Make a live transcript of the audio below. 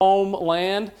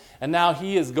homeland, and now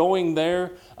he is going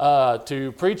there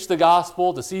to preach the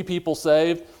gospel, to see people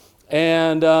saved.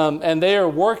 And they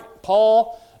are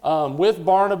Paul with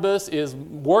Barnabas is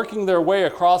working their way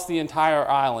across the entire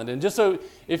island. And just so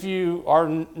if you are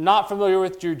not familiar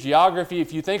with your geography,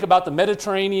 if you think about the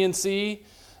Mediterranean Sea,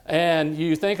 and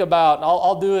you think about,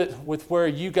 I'll do it with where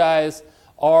you guys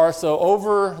are. So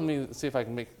let me see if I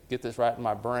can get this right in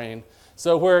my brain.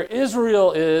 So where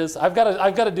Israel is, I've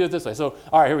got to do it this way. So,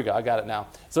 all right, here we go. I got it now.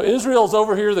 So Israel's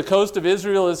over here. The coast of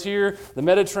Israel is here. The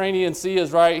Mediterranean Sea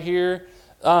is right here.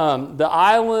 The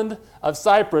island of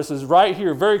Cyprus is right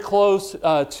here, very close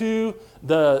to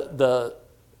the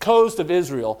coast of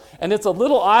Israel. And it's a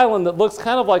little island that looks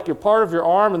kind of like you're part of your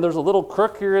arm, and there's a little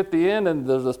crook here at the end, and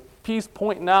there's a piece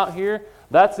pointing out here.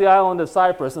 That's the island of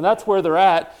Cyprus, and that's where they're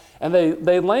at. And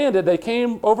they landed. They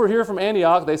came over here from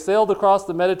Antioch. They sailed across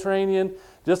the Mediterranean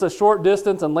just a short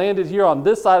distance and landed here on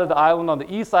this side of the island, on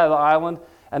the east side of the island.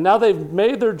 And now they've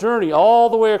made their journey all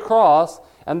the way across,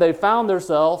 and they found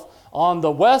themselves on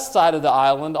the west side of the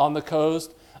island, on the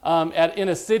coast, in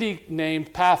a city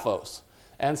named Paphos.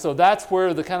 And so that's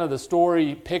where the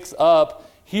story picks up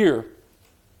here.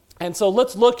 And so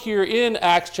let's look here in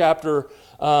Acts chapter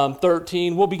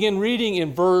 13. We'll begin reading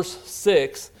in verse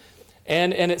 6.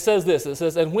 And it says this. It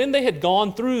says, "And when they had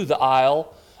gone through the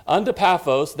isle unto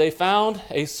Paphos, they found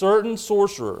a certain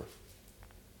sorcerer,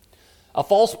 a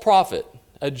false prophet,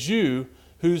 a Jew,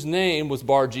 whose name was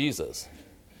Bar-Jesus,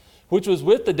 which was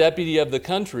with the deputy of the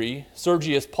country,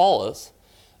 Sergius Paulus,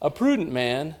 a prudent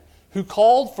man, who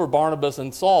called for Barnabas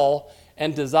and Saul,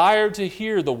 and desired to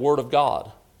hear the word of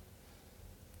God.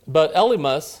 But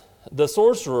Elymas, the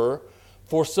sorcerer,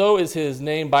 for so is his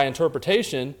name by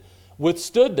interpretation,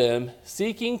 withstood them,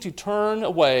 seeking to turn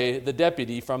away the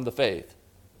deputy from the faith.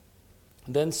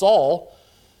 Then Saul,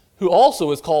 who also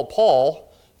is called Paul,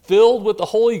 filled with the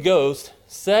Holy Ghost,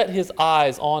 set his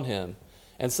eyes on him,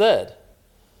 and said,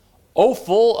 O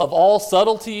full of all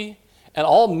subtlety and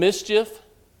all mischief,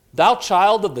 thou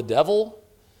child of the devil,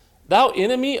 thou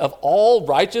enemy of all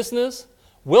righteousness,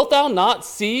 wilt thou not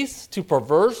cease to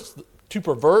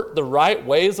pervert the right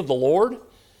ways of the Lord?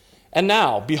 And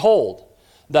now, behold,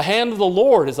 the hand of the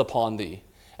Lord is upon thee,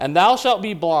 and thou shalt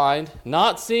be blind,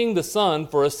 not seeing the sun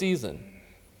for a season.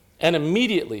 And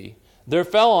immediately there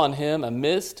fell on him a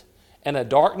mist and a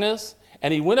darkness,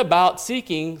 and he went about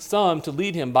seeking some to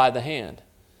lead him by the hand.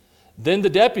 Then the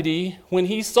deputy, when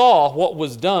he saw what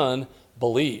was done,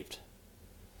 believed,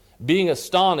 being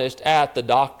astonished at the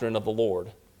doctrine of the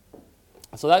Lord."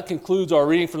 So that concludes our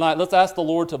reading for tonight. Let's ask the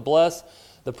Lord to bless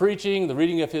the preaching, the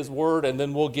reading of his word, and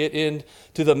then we'll get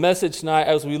into the message tonight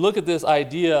as we look at this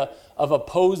idea of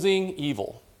opposing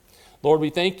evil. Lord,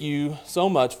 we thank you so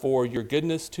much for your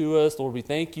goodness to us. Lord, we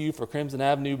thank you for Crimson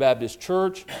Avenue Baptist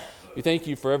Church. We thank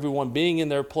you for everyone being in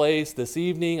their place this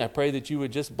evening. I pray that you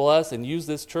would just bless and use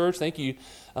this church. Thank you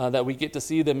that we get to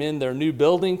see them in their new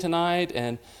building tonight.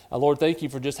 And Lord, thank you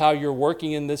for just how you're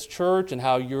working in this church and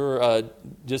how you're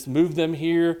just moved them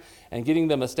here and getting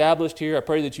them established here. I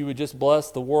pray that you would just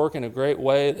bless the work in a great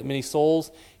way, that many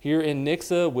souls here in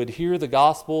Nixa would hear the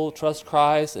gospel, trust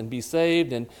Christ, and be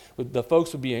saved, and the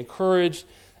folks would be encouraged,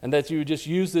 and that you would just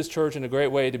use this church in a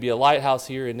great way to be a lighthouse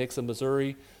here in Nixa,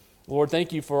 Missouri. Lord,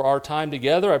 thank you for our time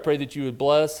together. I pray that you would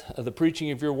bless the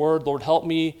preaching of your word. Lord, help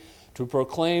me to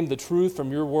proclaim the truth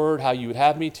from your word, how you would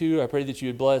have me to. I pray that you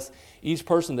would bless each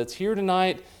person that's here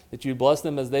tonight, that you would bless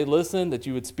them as they listen, that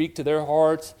you would speak to their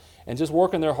hearts and just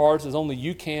work in their hearts as only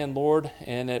you can, Lord.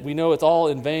 And that we know it's all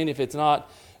in vain if it's not,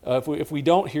 if we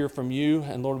don't hear from you.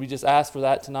 And Lord, we just ask for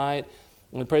that tonight.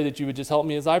 And we pray that you would just help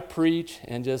me as I preach,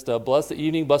 and just bless the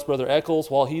evening, bless Brother Eccles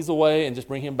while he's away, and just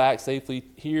bring him back safely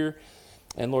here.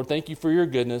 And Lord, thank you for your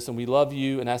goodness, and we love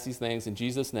you and ask these things in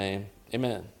Jesus' name.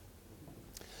 Amen.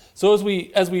 So as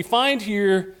we find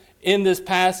here in this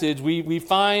passage, we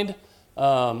find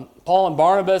Paul and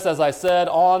Barnabas, as I said,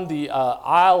 on the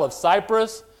Isle of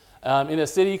Cyprus, in a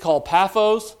city called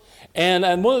Paphos.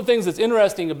 And one of the things that's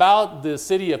interesting about the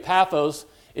city of Paphos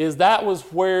is that was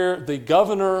where the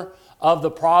governor of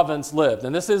the province lived.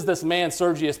 And this is this man,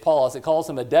 Sergius Paulus. It calls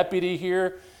him a deputy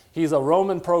here. He's a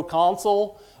Roman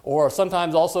proconsul, or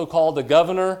sometimes also called the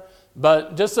governor.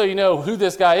 But just so you know who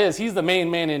this guy is, he's the main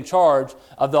man in charge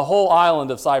of the whole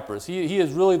island of Cyprus. He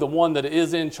is really the one that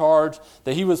is in charge,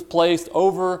 that he was placed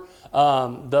over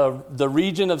the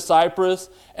region of Cyprus.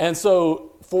 And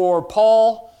so for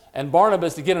Paul and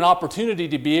Barnabas to get an opportunity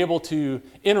to be able to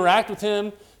interact with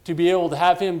him, to be able to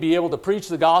have him be able to preach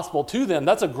the gospel to them,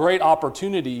 that's a great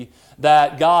opportunity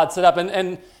that God set up.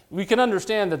 And we can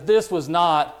understand that this was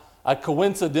not a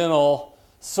coincidental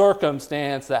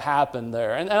circumstance that happened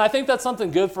there. And I think that's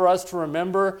something good for us to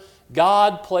remember.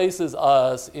 God places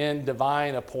us in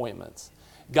divine appointments.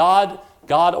 God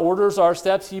orders our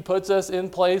steps. He puts us in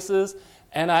places.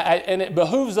 And it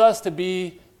behooves us to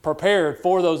be prepared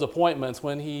for those appointments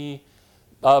when He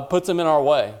puts them in our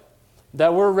way,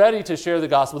 that we're ready to share the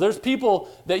gospel. There's people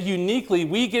that uniquely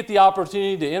we get the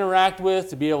opportunity to interact with,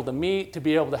 to be able to meet, to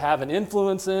be able to have an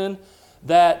influence in,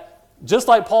 that just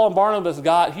like Paul and Barnabas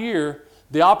got here,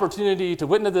 the opportunity to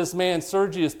witness this man,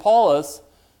 Sergius Paulus,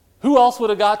 who else would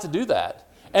have got to do that?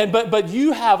 But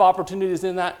you have opportunities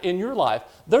in that in your life.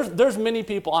 There's many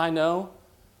people I know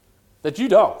that you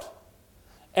don't,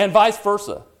 and vice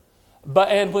versa.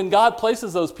 And when God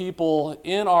places those people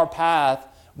in our path,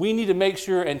 we need to make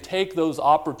sure and take those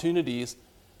opportunities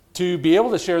to be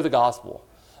able to share the gospel.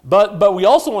 But we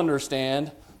also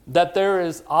understand that there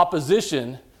is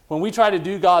opposition. When we try to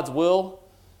do God's will,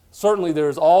 certainly there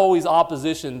is always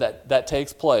opposition that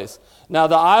takes place. Now,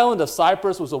 the island of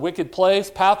Cyprus was a wicked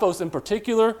place. Paphos in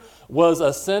particular was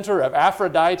a center of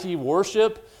Aphrodite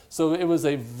worship. So it was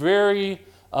a very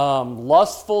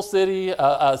lustful city,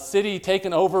 a city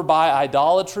taken over by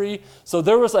idolatry. So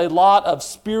there was a lot of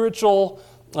spiritual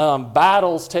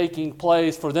battles taking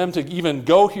place for them to even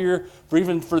go here,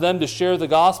 for them to share the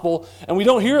gospel. And we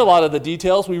don't hear a lot of the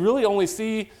details. We really only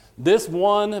see this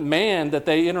one man that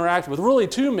they interact with, really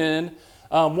two men,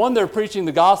 one they're preaching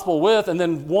the gospel with, and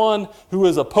then one who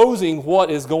is opposing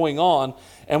what is going on.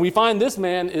 And we find this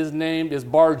man is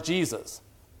named Bar-Jesus.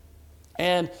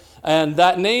 And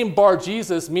that name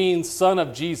Bar-Jesus means son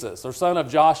of Jesus or son of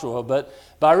Joshua. But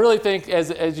I really think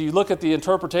as you look at the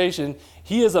interpretation,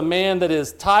 he is a man that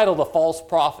is titled a false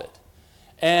prophet.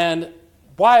 And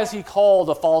why is he called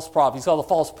a false prophet? He's called a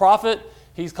false prophet.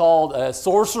 He's called a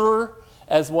sorcerer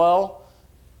as well.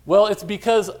 Well, it's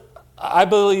because I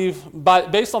believe,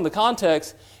 based on the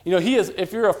context, he is.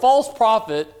 If you're a false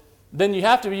prophet, then you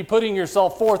have to be putting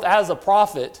yourself forth as a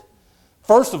prophet,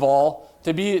 first of all,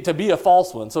 to be a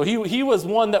false one. So he was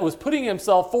one that was putting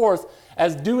himself forth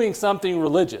as doing something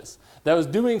religious, that was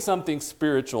doing something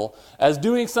spiritual, as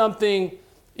doing something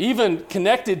even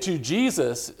connected to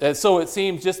Jesus, and so it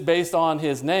seems just based on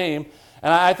his name.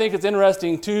 And I think it's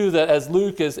interesting, too, that as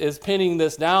Luke is pinning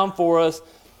this down for us,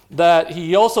 that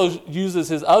he also uses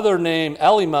his other name,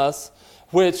 Elymas,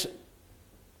 which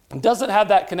doesn't have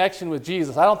that connection with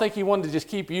Jesus. I don't think he wanted to just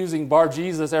keep using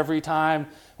Bar-Jesus every time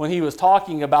when he was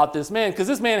talking about this man, because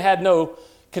this man had no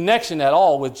connection at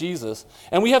all with Jesus.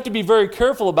 And we have to be very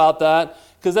careful about that,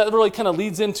 because that really kind of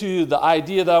leads into the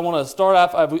idea that I want to start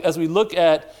off as we look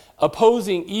at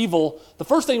opposing evil. The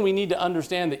first thing we need to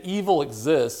understand that evil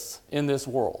exists in this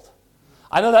world.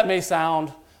 I know that may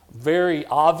sound very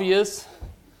obvious.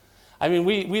 I mean,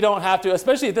 we don't have to,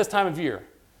 especially at this time of year.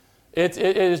 It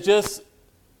is just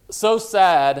so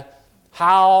sad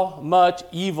how much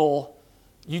evil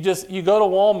you go to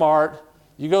Walmart,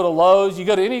 you go to Lowe's, you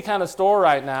go to any kind of store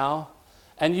right now,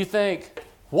 and you think,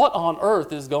 what on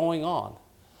earth is going on?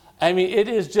 I mean, it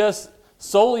is just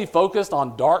solely focused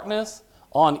on darkness,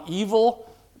 on evil,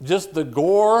 just the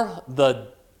gore, the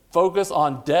focus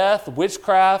on death,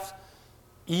 witchcraft,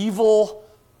 evil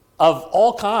of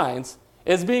all kinds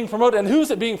is being promoted. And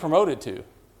who's it being promoted to?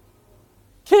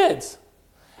 Kids.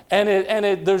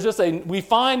 There's just we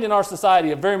find in our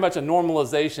society very much a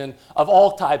normalization of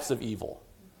all types of evil.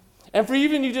 And for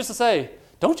even you just to say,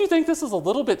 don't you think this is a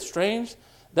little bit strange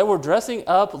that we're dressing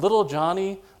up little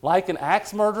Johnny like an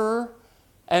axe murderer?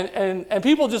 And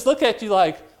people just look at you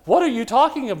like, what are you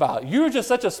talking about? You're just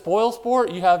such a spoil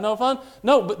sport, you have no fun.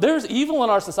 No, but there's evil in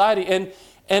our society.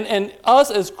 And us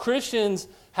as Christians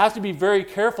have to be very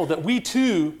careful that we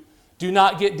too do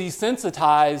not get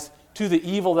desensitized to the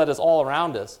evil that is all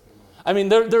around us. I mean,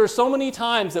 there are so many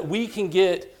times that we can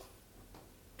get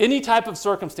any type of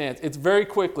circumstance,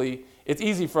 it's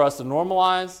easy for us to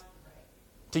normalize,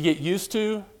 to get used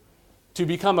to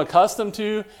become accustomed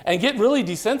to, and get really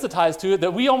desensitized to it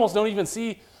that we almost don't even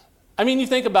see. I mean,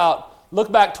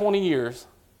 look back 20 years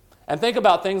and think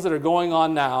about things that are going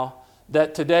on now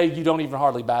that today you don't even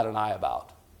hardly bat an eye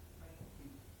about.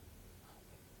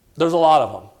 There's a lot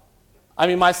of them. I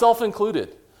mean, myself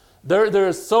included. There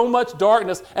is so much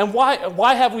darkness. And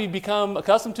why have we become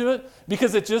accustomed to it?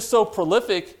 Because it's just so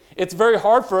prolific. It's very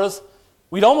hard for us.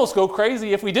 We'd almost go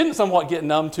crazy if we didn't somewhat get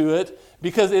numb to it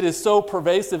because it is so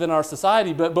pervasive in our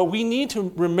society. But we need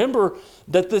to remember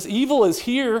that this evil is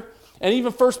here. And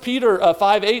even 1 Peter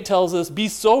 5:8 tells us, be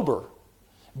sober,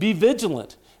 be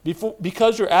vigilant,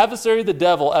 because your adversary the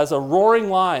devil, as a roaring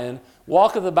lion,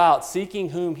 walketh about seeking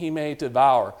whom he may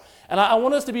devour. And I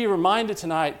want us to be reminded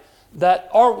tonight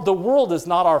that the world is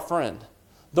not our friend.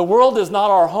 The world is not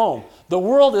our home. The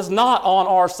world is not on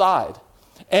our side.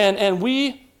 And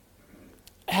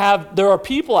there are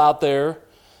people out there,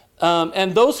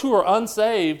 and those who are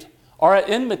unsaved are at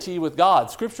enmity with God.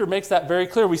 Scripture makes that very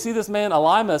clear. We see this man,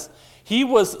 Elymas, he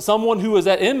was someone who was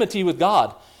at enmity with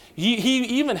God. He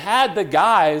even had the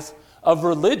guise of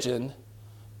religion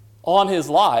on his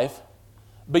life,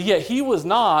 but yet he was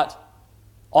not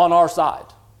on our side.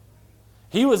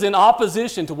 He was in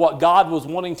opposition to what God was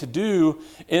wanting to do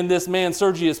in this man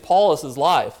Sergius Paulus'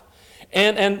 life.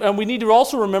 And we need to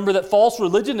also remember that false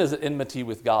religion is at enmity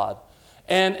with God.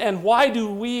 And why do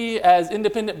we as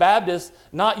independent Baptists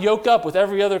not yoke up with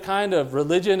every other kind of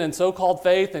religion and so-called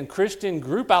faith and Christian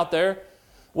group out there?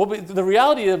 Well, the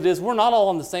reality of it is we're not all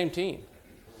on the same team.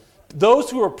 Those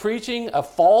who are preaching a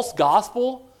false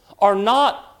gospel are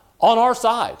not on our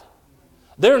side.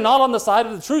 They're not on the side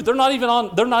of the truth. They're not even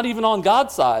on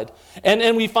God's side.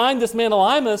 And we find this man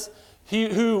Elymas,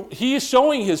 he is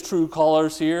showing his true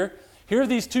colors here. Here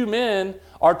these two men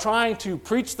are trying to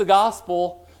preach the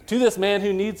gospel to this man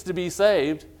who needs to be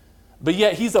saved, but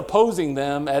yet he's opposing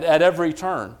them at every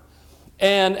turn.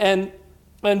 And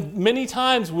many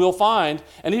times we'll find,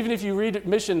 and even if you read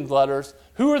mission letters,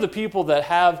 who are the people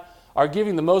that are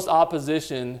giving the most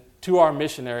opposition to our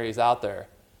missionaries out there?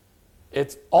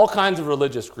 It's all kinds of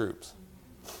religious groups.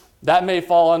 That may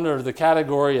fall under the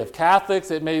category of Catholics.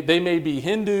 They may be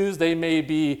Hindus. They may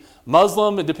be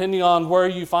Muslim, depending on where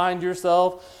you find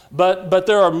yourself. But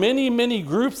there are many, many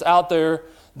groups out there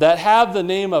that have the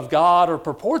name of God or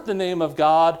purport the name of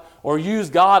God or use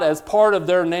God as part of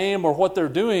their name or what they're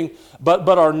doing, but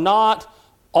are not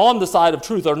on the side of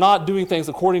truth, are not doing things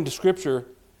according to Scripture.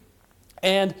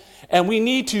 And we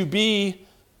need to be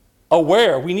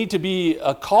aware. We need to be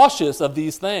cautious of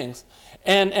these things.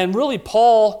 And really,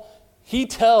 Paul, he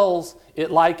tells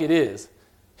it like it is.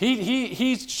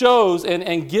 He shows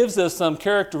and gives us some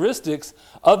characteristics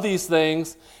of these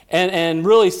things and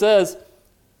really says,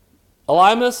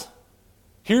 Elymas,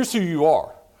 here's who you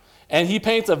are. And he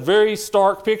paints a very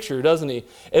stark picture, doesn't he?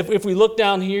 If we look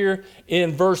down here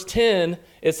in verse 10,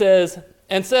 it says,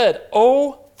 and said,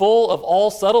 O full of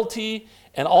all subtlety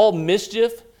and all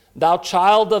mischief, thou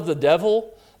child of the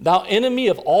devil, thou enemy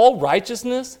of all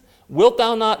righteousness, wilt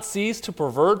thou not cease to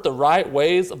pervert the right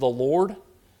ways of the Lord?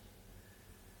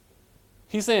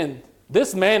 He's saying,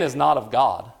 this man is not of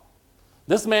God.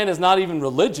 This man is not even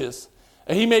religious.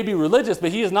 He may be religious,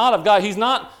 but he is not of God. He's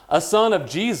not a son of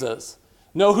Jesus.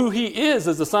 No, who he is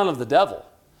the son of the devil.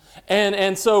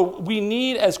 And so we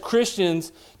need as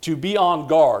Christians to be on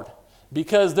guard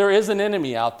because there is an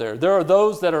enemy out there. There are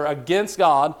those that are against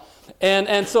God.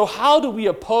 And so how do we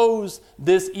oppose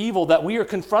this evil that we are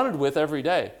confronted with every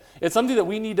day? It's something that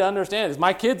we need to understand. It's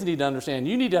my kids need to understand.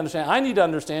 You need to understand. I need to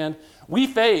understand. We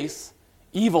face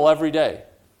evil every day.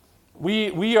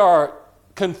 We are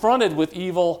confronted with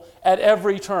evil at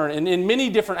every turn and in many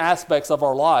different aspects of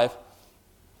our life.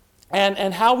 And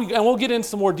we'll get into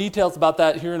some more details about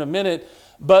that here in a minute.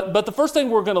 But the first thing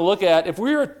we're going to look at, if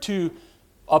we are to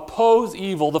oppose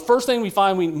evil, the first thing we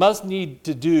find we must need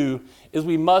to do is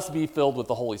we must be filled with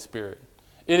the Holy Spirit.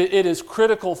 It is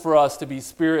critical for us to be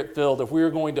Spirit-filled if we are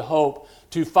going to hope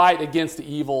to fight against the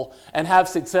evil and have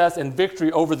success and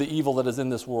victory over the evil that is in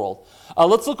this world.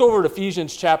 Let's look over at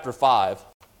Ephesians chapter 5.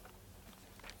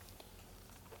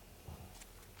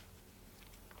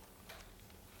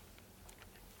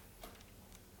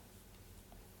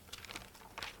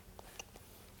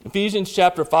 Ephesians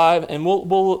chapter 5, and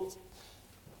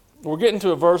we're getting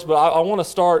to a verse, but I want to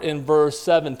start in verse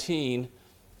 17.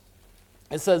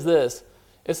 It says this.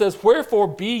 It says, Wherefore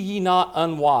be ye not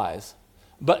unwise,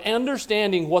 but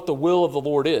understanding what the will of the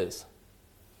Lord is.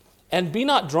 And be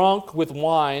not drunk with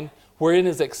wine, wherein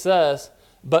is excess,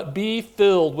 but be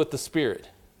filled with the Spirit.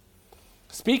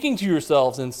 Speaking to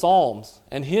yourselves in psalms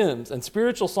and hymns and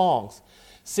spiritual songs,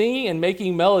 singing and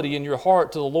making melody in your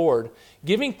heart to the Lord,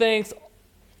 giving thanks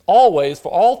always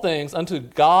for all things unto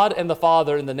God and the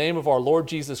Father in the name of our Lord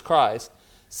Jesus Christ,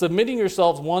 submitting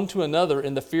yourselves one to another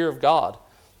in the fear of God.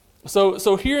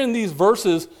 So here in these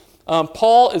verses,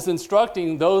 Paul is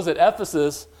instructing those at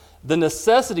Ephesus the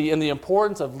necessity and the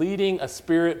importance of leading a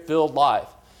Spirit-filled life.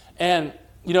 And,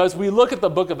 as we look at the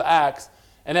book of Acts,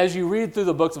 and as you read through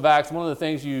the books of Acts, one of the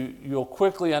things you'll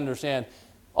quickly understand,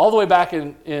 all the way back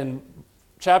in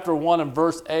chapter 1 and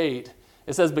verse 8,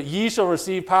 it says, But ye shall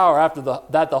receive power after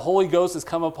that the Holy Ghost is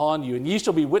come upon you, and ye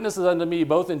shall be witnesses unto me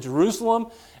both in Jerusalem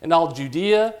and all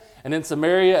Judea and in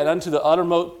Samaria and unto the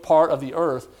uttermost part of the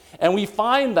earth. And we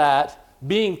find that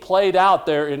being played out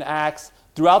there in Acts,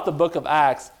 throughout the book of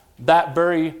Acts, that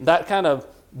kind of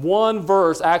one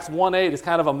verse, Acts 1:8, is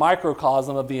kind of a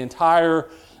microcosm of the entire,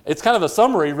 it's kind of a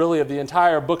summary really of the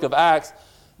entire book of Acts.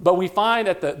 But we find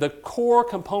at the core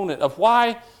component of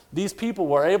why these people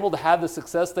were able to have the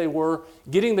success they were,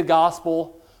 getting the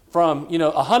gospel from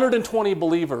 120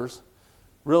 believers,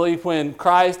 really when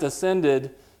Christ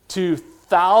ascended, to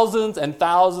thousands and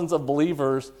thousands of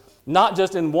believers, not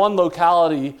just in one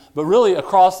locality, but really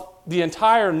across the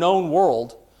entire known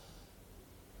world.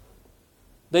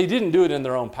 They didn't do it in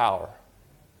their own power.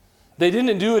 They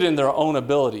didn't do it in their own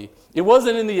ability. It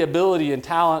wasn't in the ability and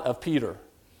talent of Peter.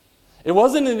 It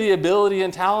wasn't in the ability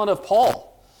and talent of Paul.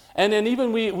 And then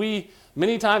even we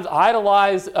many times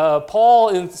idolize Paul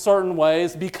in certain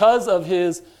ways because of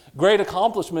his great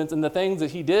accomplishments and the things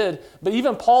that he did. But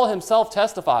even Paul himself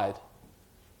testified,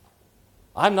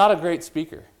 I'm not a great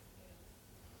speaker.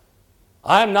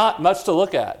 I am not much to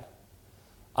look at.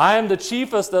 I am the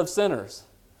chiefest of sinners.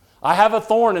 I have a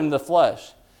thorn in the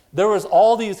flesh. There was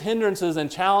all these hindrances and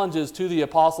challenges to the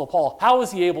Apostle Paul. How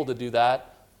was he able to do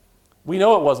that? We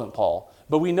know it wasn't Paul,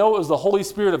 but we know it was the Holy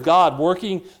Spirit of God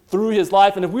working through his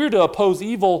life. And if we were to oppose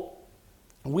evil,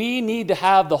 we need to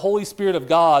have the Holy Spirit of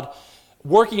God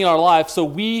working in our life. So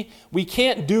we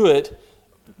can't do it.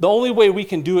 The only way we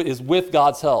can do it is with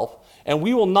God's help. And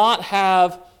we will not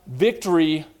have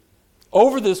victory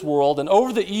over this world and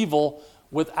over the evil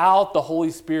without the Holy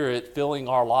Spirit filling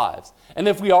our lives. And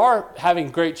if we are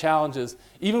having great challenges,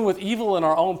 even with evil in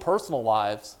our own personal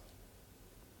lives,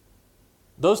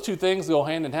 those two things go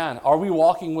hand in hand. Are we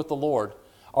walking with the Lord?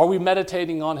 Are we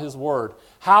meditating on his word?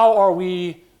 How are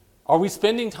we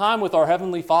spending time with our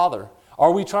Heavenly Father?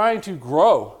 Are we trying to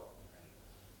grow?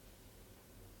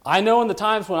 I know in the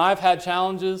times when I've had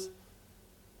challenges,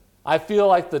 I feel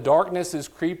like the darkness is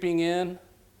creeping in.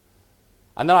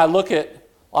 And then I look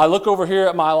over here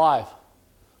at my life.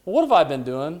 Well, what have I been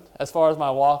doing as far as my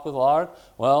walk with the Lord?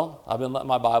 Well, I've been letting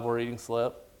my Bible reading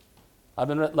slip. I've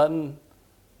been letting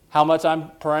how much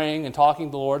I'm praying and talking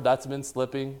to the Lord, that's been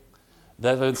slipping.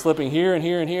 That's been slipping here and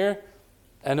here and here.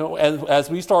 And as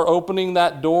we start opening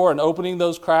that door and opening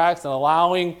those cracks and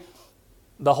allowing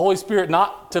the Holy Spirit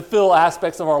not to fill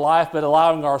aspects of our life, but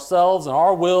allowing ourselves and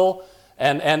our will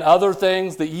and other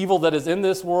things, the evil that is in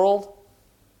this world,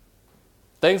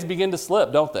 things begin to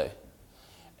slip, don't they?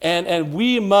 And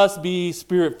we must be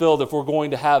Spirit-filled if we're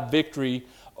going to have victory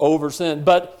over sin.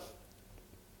 But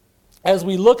as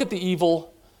we look at the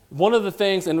evil, one of the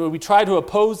things, and when we try to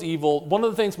oppose evil, one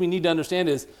of the things we need to understand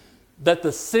is that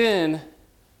the sin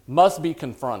must be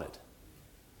confronted.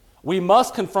 We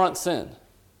must confront sin.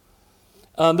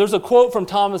 There's a quote from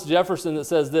Thomas Jefferson that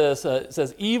says this. It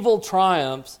says, evil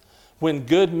triumphs when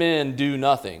good men do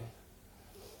nothing.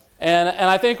 And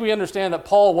I think we understand that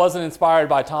Paul wasn't inspired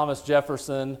by Thomas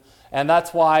Jefferson, and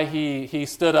that's why he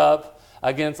stood up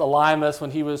against Elymas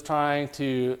when he was trying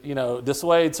to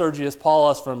dissuade Sergius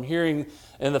Paulus from hearing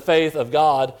in the faith of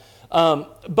God.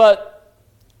 But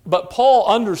Paul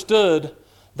understood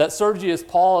that Sergius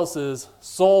Paulus's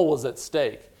soul was at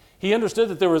stake. He understood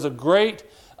that there was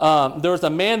there was a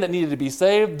man that needed to be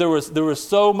saved. There was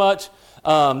so much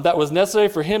that was necessary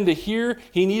for him to hear.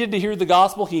 He needed to hear the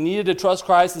gospel. He needed to trust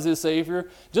Christ as his Savior,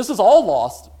 just as all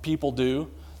lost people do.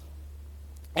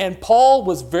 And Paul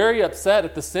was very upset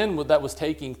at the sin that was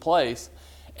taking place,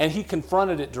 and he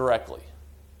confronted it directly.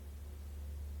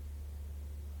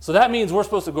 So that means we're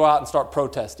supposed to go out and start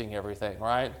protesting everything,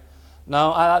 right?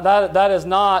 No, that is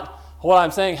not what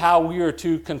I'm saying, how we are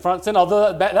to confront sin,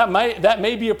 although that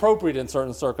may be appropriate in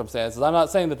certain circumstances. I'm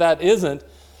not saying that isn't.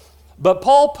 But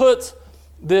Paul puts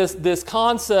this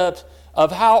concept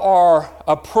of how our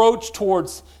approach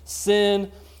towards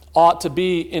sin ought to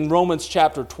be in Romans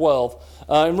chapter 12.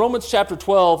 In Romans chapter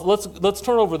 12, let's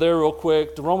turn over there real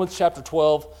quick to Romans chapter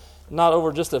 12, not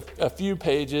over just a few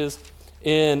pages,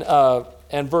 in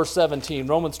verse 17,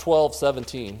 Romans 12,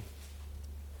 17.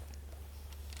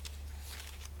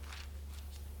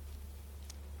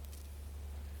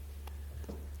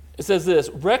 It says this,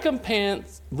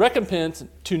 recompense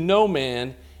to no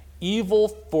man evil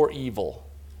for evil.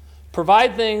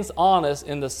 Provide things honest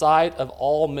in the sight of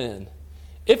all men.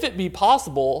 If it be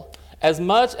possible, as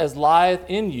much as lieth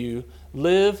in you,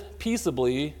 live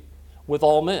peaceably with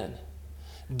all men.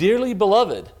 Dearly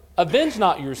beloved, avenge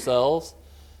not yourselves,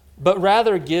 but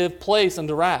rather give place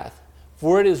unto wrath.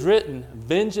 For it is written,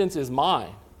 vengeance is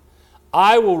mine.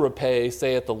 I will repay,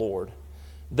 saith the Lord.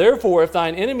 Therefore, if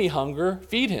thine enemy hunger,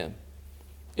 feed him.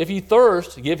 If he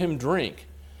thirst, give him drink.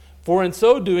 For in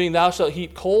so doing thou shalt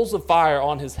heap coals of fire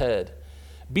on his head.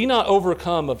 Be not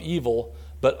overcome of evil,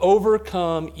 but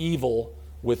overcome evil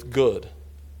with good.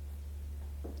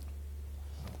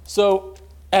 So,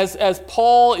 as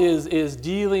Paul is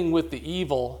dealing with the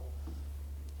evil,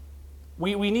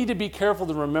 we need to be careful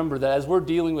to remember that as we're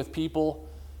dealing with people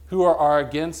who are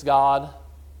against God,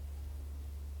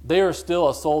 they are still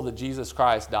a soul that Jesus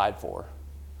Christ died for.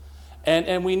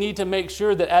 And we need to make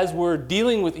sure that as we're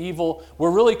dealing with evil,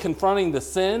 we're really confronting the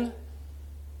sin,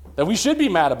 that we should be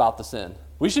mad about the sin.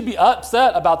 We should be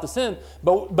upset about the sin.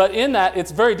 But in that,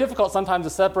 it's very difficult sometimes to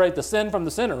separate the sin from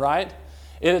the sinner, right?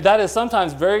 That is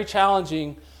sometimes very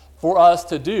challenging for us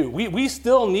to do. We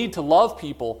still need to love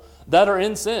people that are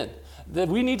in sin. That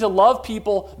we need to love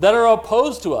people that are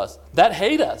opposed to us, that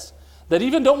hate us, that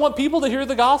even don't want people to hear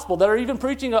the gospel, that are even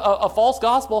preaching a false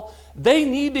gospel. They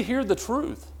need to hear the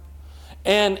truth.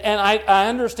 And I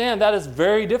understand that is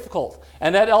very difficult.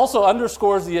 And that also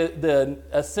underscores the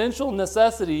essential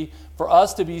necessity for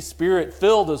us to be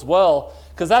Spirit-filled as well,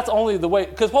 because that's only the way.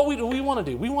 Because what we want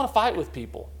to do? We want to fight with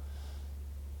people.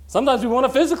 Sometimes we want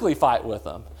to physically fight with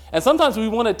them. And sometimes we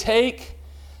want to take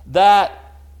that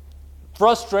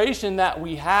frustration that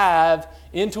we have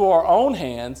into our own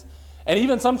hands and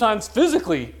even sometimes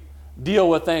physically deal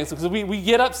with things because we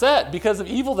get upset because of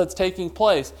evil that's taking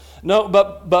place. No,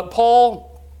 but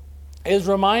Paul is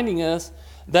reminding us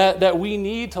that we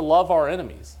need to love our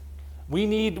enemies. We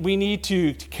need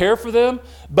to care for them.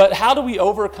 But how do we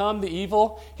overcome the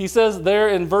evil? He says there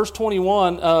in verse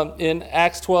 21 in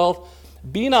Acts 12,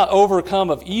 be not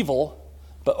overcome of evil,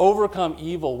 but overcome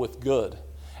evil with good.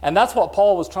 And that's what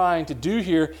Paul was trying to do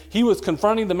here. He was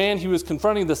confronting the man, he was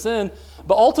confronting the sin,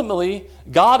 but ultimately,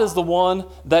 God is the one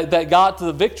that got to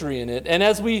the victory in it. And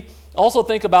as we also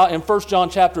think about in 1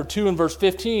 John chapter 2 and verse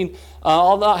 15,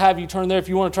 I'll not have you turn there. If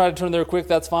you want to try to turn there quick,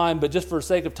 that's fine, but just for the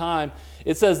sake of time,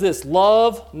 it says this,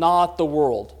 love not the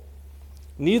world,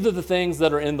 neither the things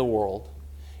that are in the world.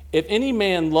 If any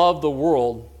man love the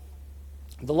world,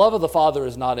 the love of the Father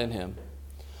is not in him.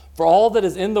 For all that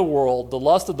is in the world, the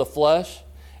lust of the flesh,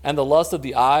 and the lust of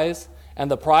the eyes, and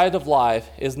the pride of life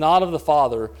is not of the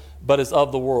Father, but is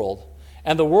of the world.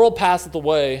 And the world passeth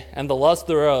away, and the lust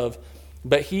thereof,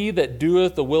 but he that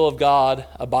doeth the will of God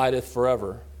abideth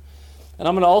forever. And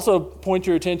I'm going to also point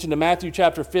your attention to Matthew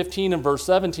chapter 15 and verse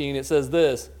 17. It says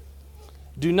this,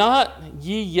 do not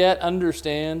ye yet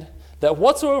understand that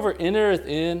whatsoever entereth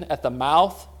in at the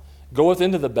mouth goeth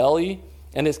into the belly,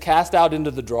 and is cast out into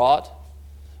the draught?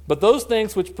 But those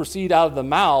things which proceed out of the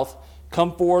mouth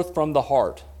come forth from the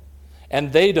heart,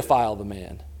 and they defile the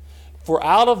man. For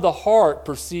out of the heart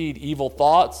proceed evil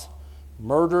thoughts,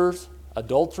 murders,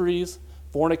 adulteries,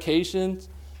 fornications,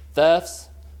 thefts,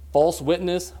 false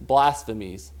witness,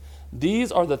 blasphemies.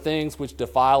 These are the things which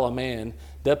defile a man,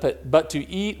 but to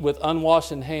eat with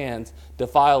unwashed hands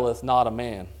defileth not a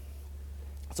man.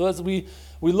 So as we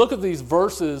look at these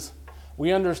verses,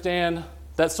 we understand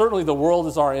that certainly the world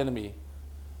is our enemy.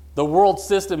 The world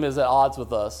system is at odds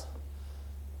with us.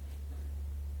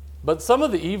 But some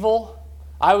of the evil,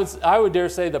 I would dare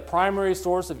say the primary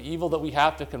source of evil that we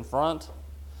have to confront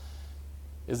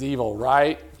is evil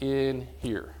right in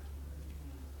here.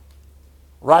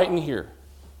 Right in here.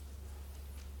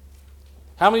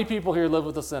 How many people here live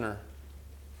with a sinner?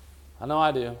 I know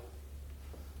I do.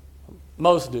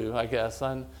 Most do, I guess.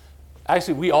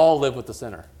 Actually, we all live with the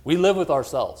sinner. We live with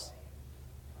ourselves.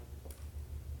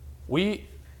 We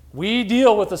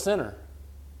deal with the sinner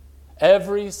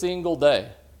every single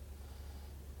day.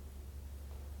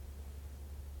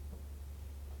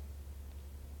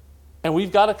 And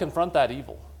we've got to confront that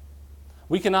evil.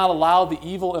 We cannot allow the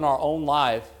evil in our own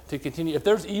life to continue. If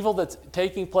there's evil that's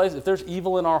taking place, if there's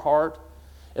evil in our heart,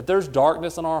 if there's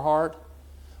darkness in our heart,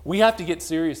 we have to get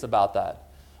serious about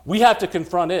that. We have to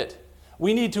confront it.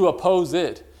 We need to oppose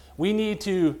it. We need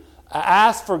to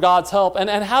ask for God's help.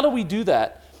 And how do we do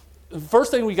that? The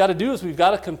first thing we got to do is we've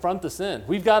got to confront the sin.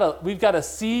 We've got to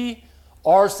see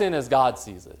our sin as God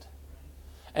sees it.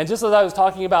 And just as I was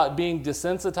talking about being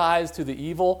desensitized to the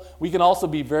evil, we can also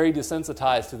be very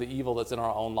desensitized to the evil that's in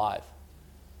our own life.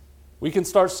 We can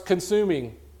start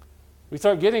consuming. We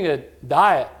start getting a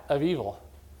diet of evil.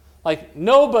 Like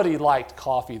nobody liked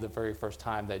coffee the very first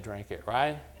time they drank it,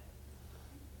 right?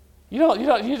 You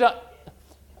don't.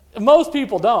 Most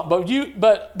people don't,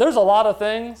 but there's a lot of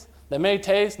things that may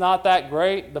taste not that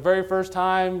great the very first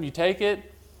time you take it.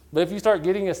 But if you start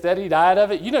getting a steady diet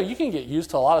of it, you can get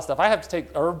used to a lot of stuff. I have to take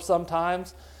herbs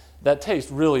sometimes that taste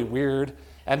really weird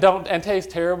and taste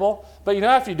terrible. But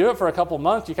after you do it for a couple of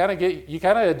months, you kind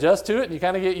of adjust to it and you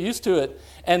kind of get used to it.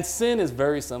 And sin is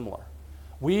very similar.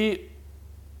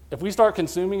 If we start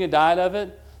consuming a diet of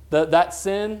it, that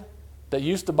sin that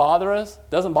used to bother us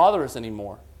doesn't bother us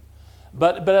anymore.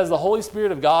 But as the Holy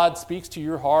Spirit of God speaks to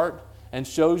your heart and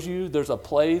shows you there's a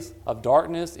place of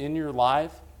darkness in your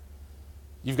life,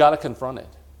 you've got to confront it.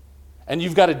 And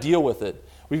you've got to deal with it.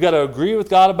 We've got to agree with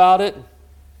God about it.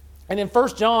 And in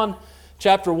 1 John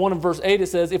chapter 1 and verse 8, it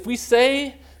says, if we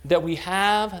say that we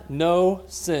have no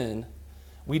sin,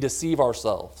 we deceive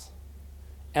ourselves,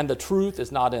 and the truth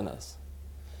is not in us.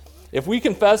 If we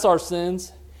confess our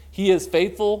sins, he is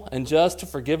faithful and just to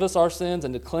forgive us our sins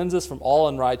and to cleanse us from all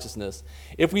unrighteousness.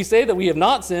 If we say that we have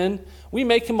not sinned, we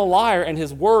make him a liar, and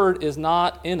his word is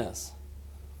not in us.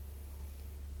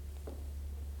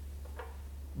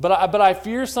 But I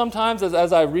fear sometimes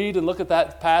as I read and look at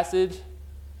that passage,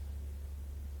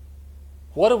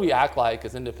 what do we act like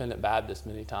as independent Baptists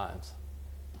many times?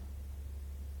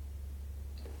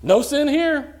 No sin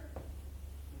here.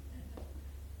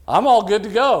 I'm all good to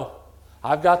go.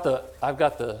 I've got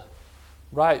the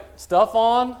right stuff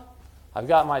on. I've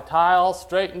got my tile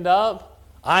straightened up.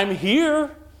 I'm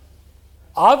here.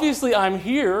 Obviously, I'm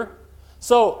here.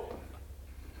 So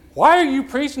why are you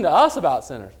preaching to us about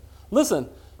sinners? Listen,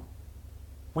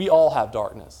 we all have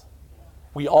darkness.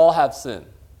 We all have sin.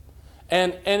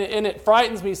 And it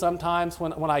frightens me sometimes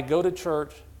when I go to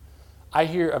church, I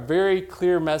hear a very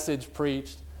clear message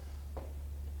preached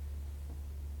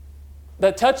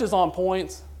that touches on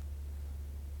points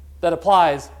that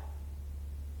applies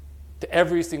to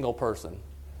every single person.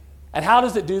 And how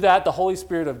does it do that? The Holy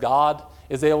Spirit of God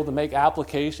is able to make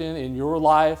application in your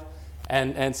life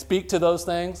and speak to those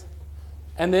things.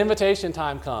 And the invitation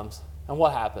time comes. And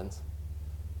what happens?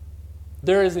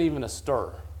 There isn't even a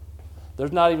stir.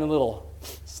 There's not even a little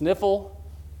sniffle.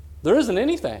 There isn't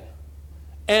anything.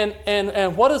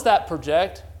 And what does that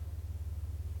project?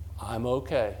 I'm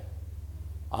okay.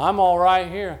 I'm all right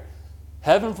here.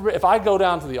 Heaven forbid, if I go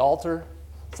down to the altar,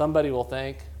 somebody will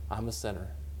think I'm a sinner.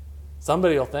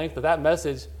 Somebody will think that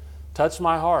message touched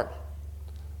my heart.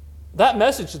 That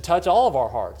message should touch all of our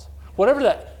hearts. Whatever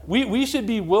that, we should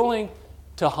be willing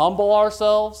to humble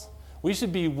ourselves. We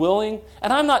should be willing,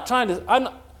 and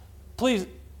please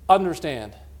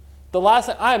understand, the last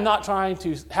thing, I am not trying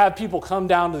to have people come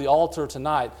down to the altar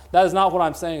tonight. That is not what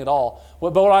I'm saying at all.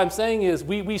 But what I'm saying is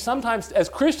we sometimes, as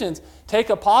Christians, take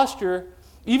a posture,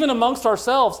 even amongst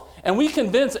ourselves, and we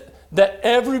convince that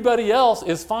everybody else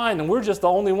is fine, and we're just the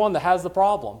only one that has the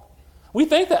problem. We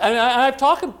think that. I mean, I've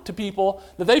talked to people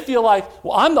that they feel like,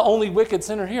 well, I'm the only wicked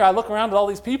sinner here. I look around at all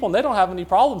these people, and they don't have any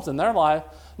problems in their life.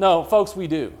 No, folks, we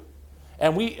do.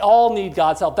 And we all need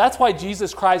God's help. That's why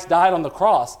Jesus Christ died on the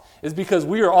cross, is because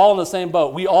we are all in the same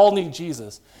boat. We all need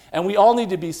Jesus. And we all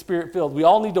need to be Spirit-filled. We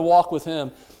all need to walk with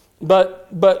him.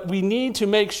 But we need to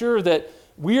make sure that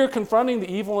we are confronting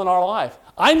the evil in our life.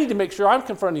 I need to make sure I'm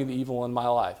confronting the evil in my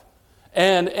life.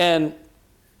 And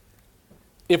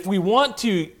if we want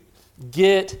to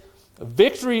get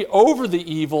victory over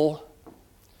the evil,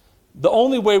 the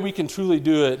only way we can truly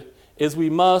do it is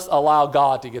we must allow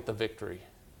God to get the victory.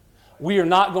 We are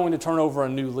not going to turn over a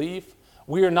new leaf.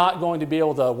 We are not going to be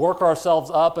able to work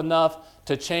ourselves up enough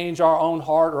to change our own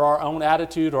heart or our own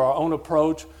attitude or our own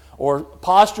approach or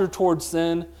posture towards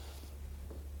sin.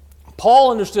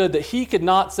 Paul understood that he could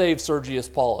not save Sergius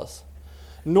Paulus,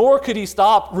 nor could he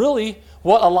stop really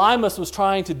what Elymas was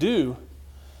trying to do.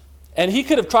 And he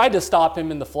could have tried to stop him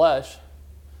in the flesh.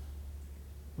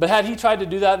 But had he tried to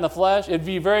do that in the flesh, it'd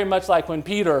be very much like when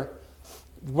Peter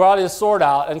brought his sword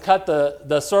out and cut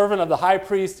the servant of the high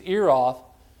priest's ear off.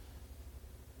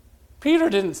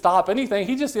 Peter didn't stop anything.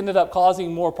 He just ended up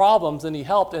causing more problems than he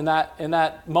helped in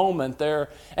that moment there.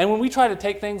 And when we try to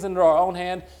take things into our own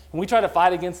hand, when we try to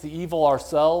fight against the evil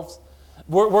ourselves,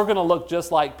 we're going to look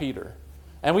just like Peter.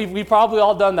 And we've probably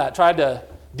all done that, tried to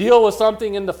deal with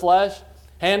something in the flesh,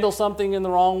 handle something in the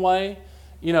wrong way,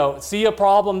 see a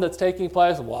problem that's taking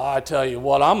place. Well, I tell you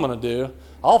what I'm going to do.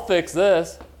 I'll fix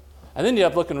this. And then you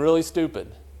end up looking really stupid.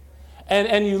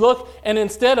 And you look, and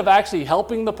instead of actually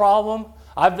helping the problem,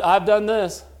 I've done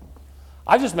this.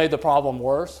 I just made the problem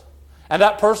worse. And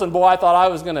that person, boy, I thought I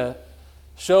was going to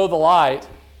show the light.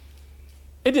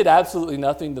 It did absolutely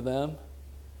nothing to them,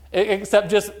 except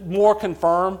just more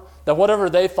confirm that whatever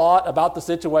they thought about the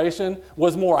situation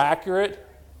was more accurate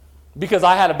because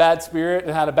I had a bad spirit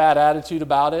and had a bad attitude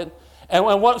about it.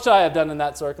 And what should I have done in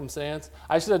that circumstance?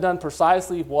 I should have done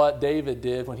precisely what David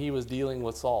did when he was dealing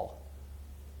with Saul.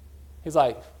 He's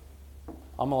like,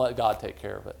 I'm going to let God take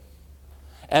care of it.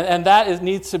 And that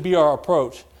needs to be our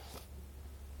approach.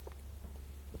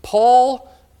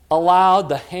 Paul allowed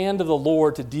the hand of the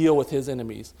Lord to deal with his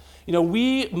enemies.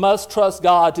 We must trust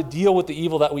God to deal with the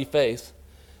evil that we face.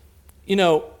 We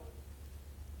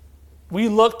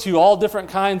look to all different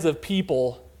kinds of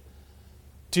people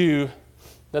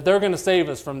that they're going to save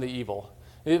us from the evil.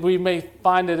 We may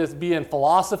find it as being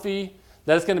philosophy,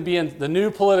 that it's going to be in the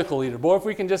new political leader. Boy, if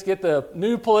we can just get the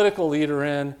new political leader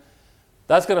in,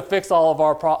 that's going to fix all of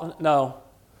our problems. No.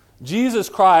 Jesus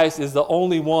Christ is the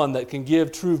only one that can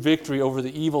give true victory over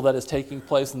the evil that is taking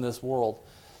place in this world.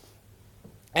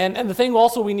 And the thing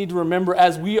also we need to remember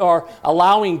as we are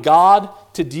allowing God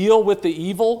to deal with the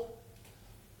evil,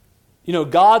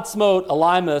 God smote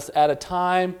Elymas at a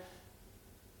time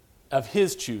of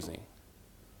his choosing.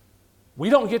 We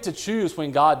don't get to choose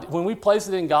when we place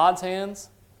it in God's hands,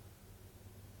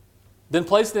 then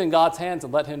place it in God's hands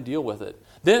and let him deal with it.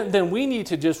 Then we need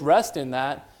to just rest in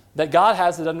that God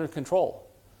has it under control.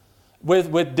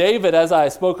 With David, as I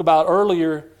spoke about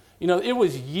earlier, it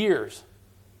was years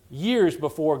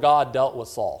before God dealt with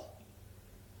Saul.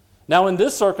 Now in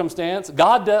this circumstance,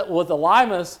 God dealt with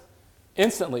Elymas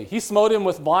instantly. He smote him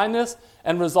with blindness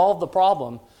and resolved the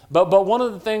problem. But one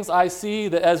of the things I see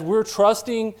that as we're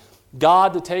trusting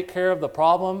God to take care of the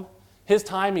problem, his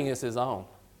timing is his own.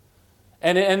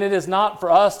 And it is not for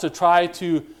us to try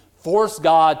to force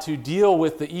God to deal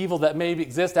with the evil that may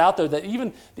exist out there, that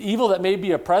even the evil that may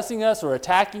be oppressing us or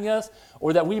attacking us,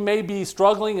 or that we may be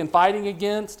struggling and fighting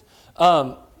against.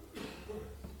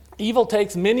 Evil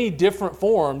takes many different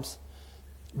forms,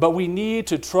 but we need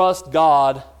to trust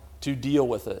God to deal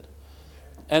with it.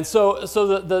 And so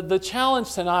the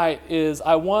challenge tonight is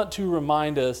I want to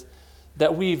remind us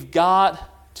that we've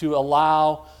got to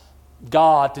allow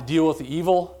God to deal with the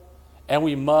evil, and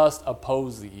we must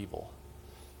oppose the evil.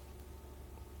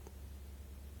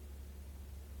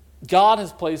 God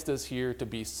has placed us here to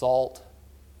be salt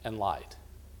and light.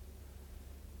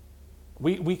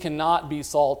 We cannot be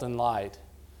salt and light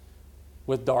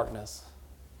with darkness.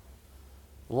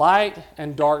 Light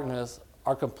and darkness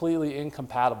are completely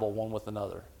incompatible one with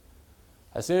another.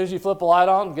 As soon as you flip a light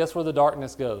on, guess where the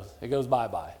darkness goes? It goes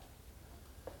bye-bye.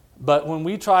 But when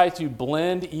we try to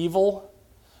blend evil,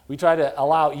 we try to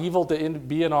allow evil to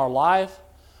be in our life,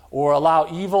 or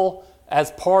allow evil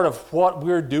as part of what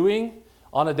we're doing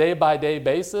on a day-by-day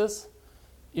basis,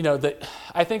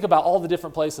 I think about all the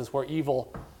different places where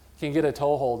evil can get a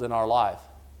toehold in our life.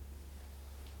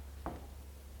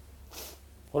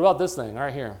 What about this thing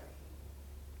right here?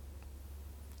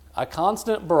 A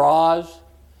constant barrage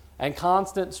and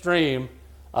constant stream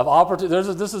of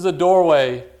opportunity. This is a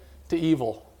doorway to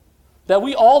evil that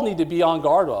we all need to be on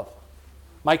guard of.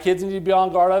 My kids need to be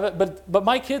on guard of it, but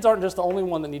my kids aren't just the only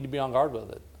one that need to be on guard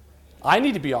with it. I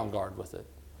need to be on guard with it.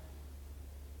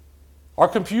 Our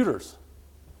computers,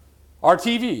 our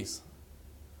TVs,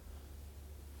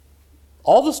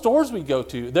 all the stores we go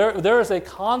to, there is a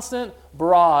constant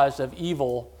barrage of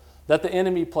evil that the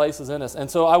enemy places in us.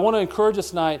 And so I want to encourage us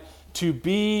tonight to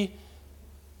be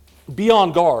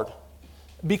on guard.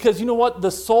 Because you know what?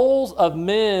 The souls of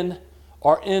men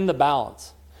are in the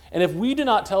balance. And if we do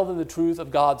not tell them the truth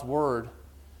of God's word,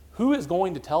 who is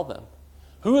going to tell them?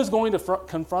 Who is going to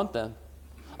confront them?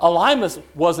 Elymas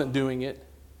wasn't doing it.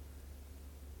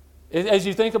 As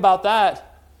you think about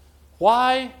that,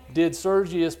 why did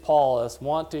Sergius Paulus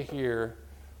want to hear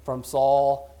from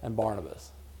Saul and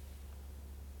Barnabas?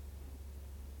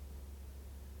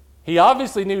 He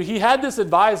obviously knew he had this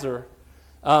advisor.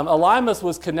 Elymas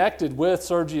was connected with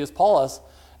Sergius Paulus,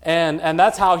 and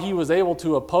that's how he was able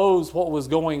to oppose what was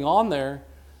going on there.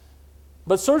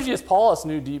 But Sergius Paulus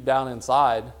knew deep down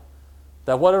inside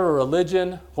that whatever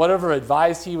religion, whatever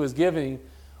advice he was giving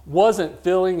wasn't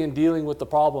filling and dealing with the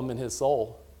problem in his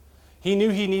soul. He knew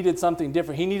he needed something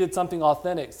different. He needed something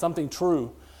authentic, something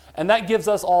true. And that gives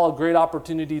us all a great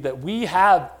opportunity that we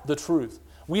have the truth.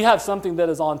 We have something that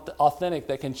is authentic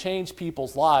that can change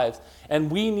people's lives,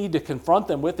 and we need to confront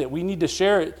them with it. We need to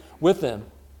share it with them.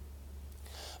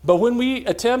 But when we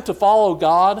attempt to follow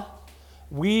God,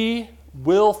 we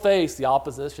will face the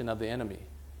opposition of the enemy.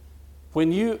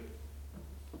 When you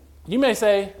may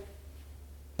say,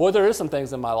 boy, there is some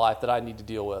things in my life that I need to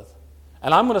deal with,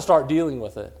 and I'm going to start dealing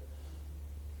with it.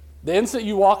 The instant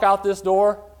you walk out this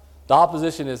door, the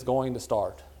opposition is going to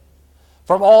start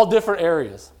from all different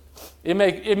areas. It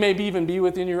may even be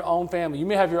within your own family. You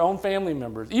may have your own family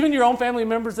members, even your own family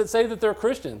members that say that they're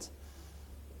Christians,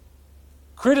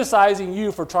 criticizing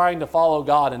you for trying to follow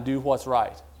God and do what's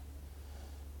right.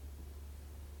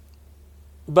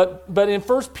 But in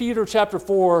 1 Peter chapter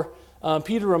 4,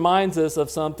 Peter reminds us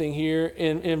of something here.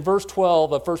 In verse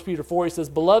 12 of 1 Peter 4, he says,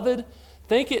 "Beloved,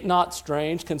 think it not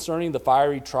strange concerning the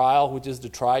fiery trial which is to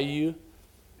try you,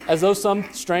 as though some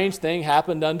strange thing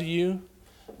happened unto you.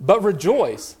 But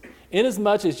rejoice,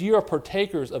 inasmuch as ye are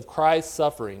partakers of Christ's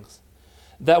sufferings,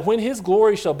 that when his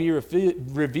glory shall be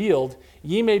revealed,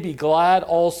 ye may be glad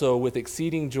also with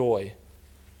exceeding joy.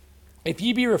 If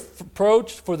ye be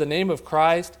reproached for the name of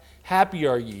Christ, happy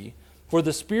are ye, for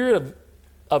the Spirit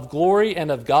of glory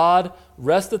and of God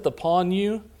resteth upon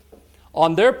you.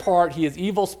 On their part he is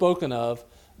evil spoken of,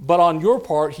 but on your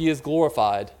part he is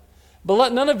glorified. But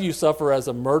let none of you suffer as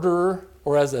a murderer,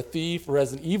 or as a thief, or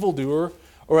as an evildoer,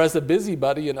 or as a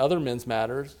busybody in other men's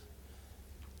matters.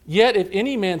 Yet if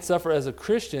any man suffer as a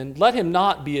Christian, let him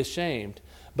not be ashamed,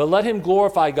 but let him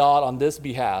glorify God on this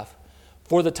behalf.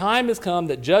 For the time is come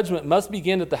that judgment must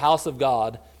begin at the house of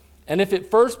God. And if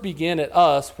it first begin at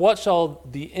us, what shall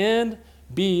the end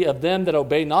be of them that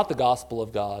obey not the gospel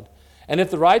of God? And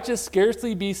if the righteous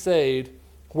scarcely be saved,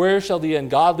 where shall the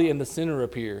ungodly and the sinner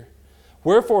appear?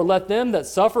 Wherefore let them that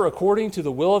suffer according to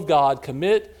the will of God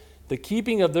commit the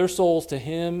keeping of their souls to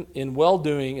him in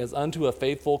well-doing as unto a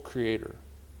faithful Creator.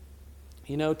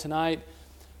 You know, tonight,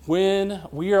 when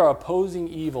we are opposing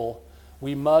evil,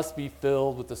 we must be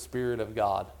filled with the Spirit of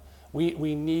God.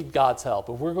 We need God's help.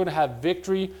 If we're going to have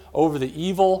victory over the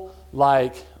evil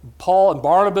like Paul and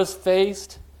Barnabas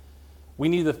faced, we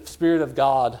need the Spirit of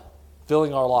God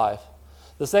filling our life.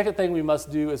 The second thing we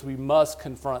must do is we must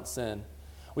confront sin.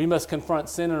 We must confront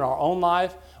sin in our own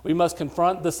life. We must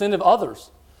confront the sin of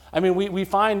others. I mean, we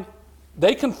find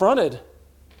they confronted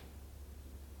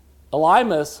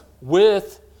Elymas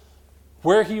with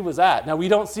where he was at. Now, we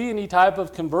don't see any type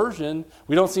of conversion.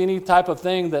 We don't see any type of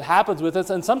thing that happens with us.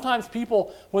 And sometimes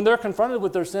people, when they're confronted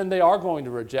with their sin, they are going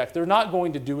to reject. They're not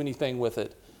going to do anything with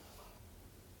it.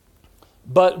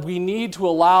 But we need to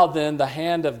allow then the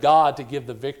hand of God to give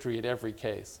the victory in every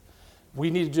case.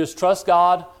 We need to just trust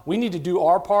God. We need to do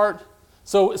our part.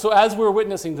 So as we're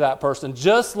witnessing to that person,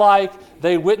 just like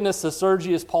they witnessed to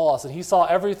Sergius Paulus, and he saw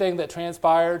everything that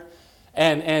transpired,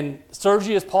 and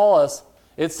Sergius Paulus,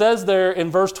 it says there in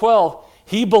verse 12,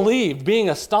 he believed, being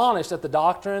astonished at the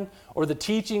doctrine or the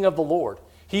teaching of the Lord.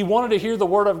 He wanted to hear the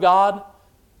word of God.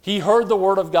 He heard the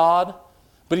word of God,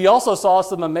 but he also saw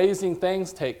some amazing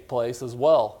things take place as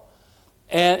well.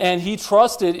 And he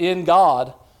trusted in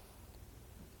God,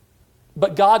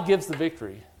 but God gives the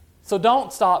victory. So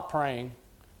don't stop praying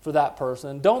for that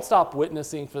person. Don't stop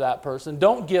witnessing for that person.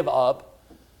 Don't give up.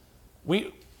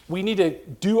 We need to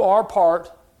do our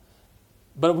part,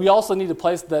 but we also need to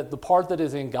place the part that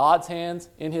is in God's hands,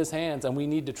 in his hands, and we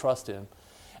need to trust him.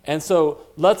 And so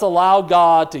let's allow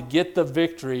God to get the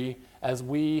victory as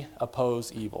we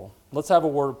oppose evil. Let's have a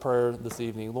word of prayer this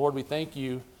evening. Lord, we thank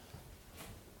you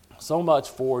so much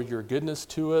for your goodness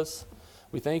to us.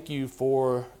 We thank you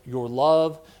for your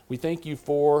love. We thank you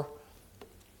for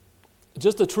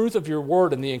just the truth of your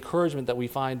word and the encouragement that we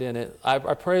find in it. I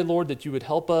pray, Lord, that you would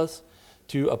help us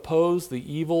to oppose the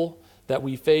evil that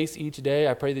we face each day.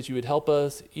 I pray that you would help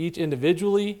us each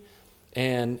individually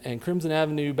and Crimson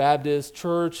Avenue Baptist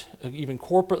Church, even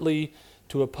corporately,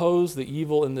 to oppose the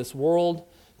evil in this world,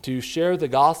 to share the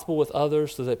gospel with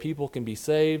others so that people can be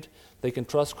saved, they can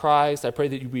trust Christ. I pray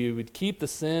that we would keep the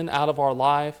sin out of our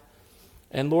life.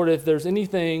 And Lord, if there's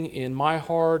anything in my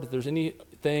heart, if there's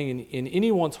anything in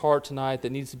anyone's heart tonight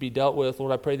that needs to be dealt with,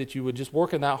 Lord, I pray that you would just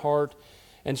work in that heart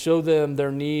and show them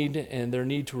their need and their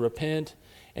need to repent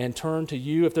and turn to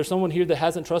you. If there's someone here that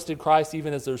hasn't trusted Christ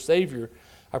even as their Savior,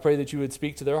 I pray that you would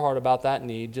speak to their heart about that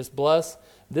need. Just bless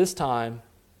this time.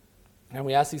 And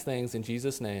we ask these things in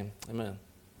Jesus' name. Amen.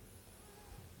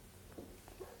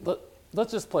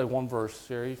 Let's just play one verse,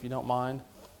 Sherry, if you don't mind.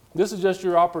 This is just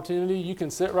your opportunity. You can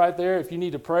sit right there if you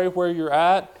need to pray where you're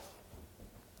at.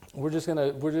 We're just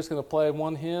gonna play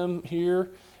one hymn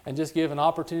here and just give an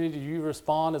opportunity to you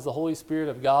respond as the Holy Spirit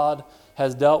of God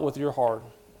has dealt with your heart.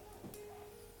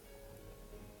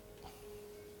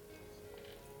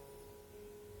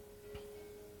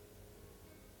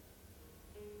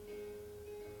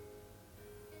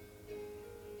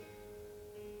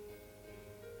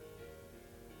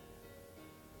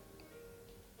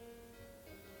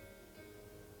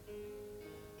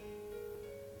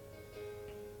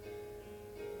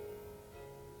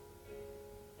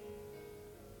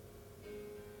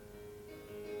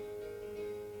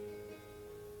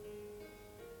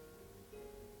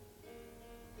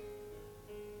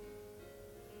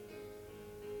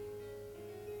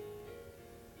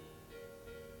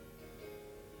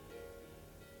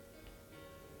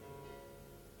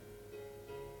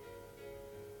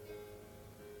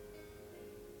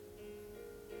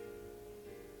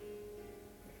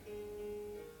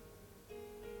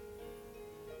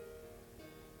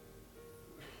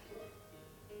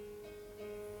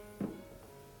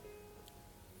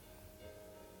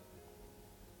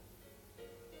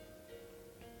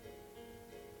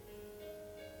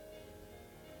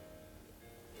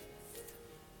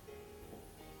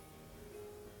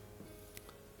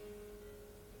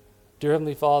 Dear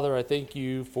Heavenly Father, I thank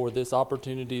you for this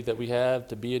opportunity that we have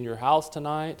to be in your house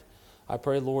tonight. I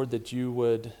pray, Lord, that you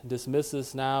would dismiss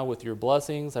us now with your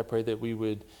blessings. I pray that we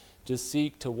would just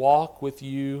seek to walk with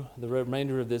you the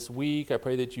remainder of this week. I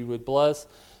pray that you would bless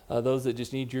those that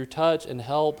just need your touch and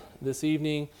help this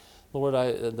evening. Lord,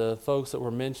 the folks that were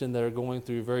mentioned that are going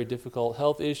through very difficult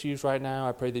health issues right now,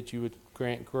 I pray that you would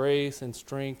grant grace and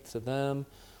strength to them.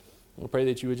 I pray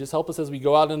that you would just help us as we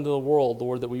go out into the world,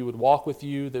 Lord, that we would walk with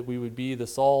you, that we would be the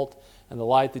salt and the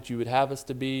light that you would have us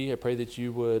to be. I pray that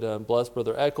you would bless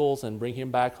Brother Eccles and bring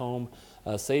him back home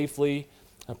safely.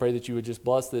 I pray that you would just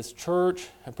bless this church.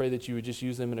 I pray that you would just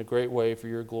use them in a great way for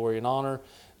your glory and honor.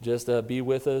 Just be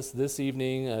with us this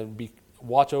evening.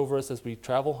 Watch over us as we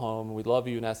travel home. We love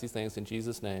you and ask these things in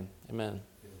Jesus' name. Amen.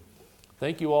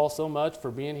 Thank you all so much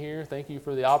for being here. Thank you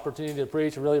for the opportunity to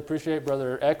preach. I really appreciate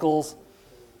Brother Eccles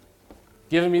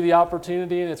giving me the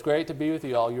opportunity, and it's great to be with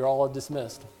you all. You're all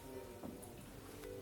dismissed.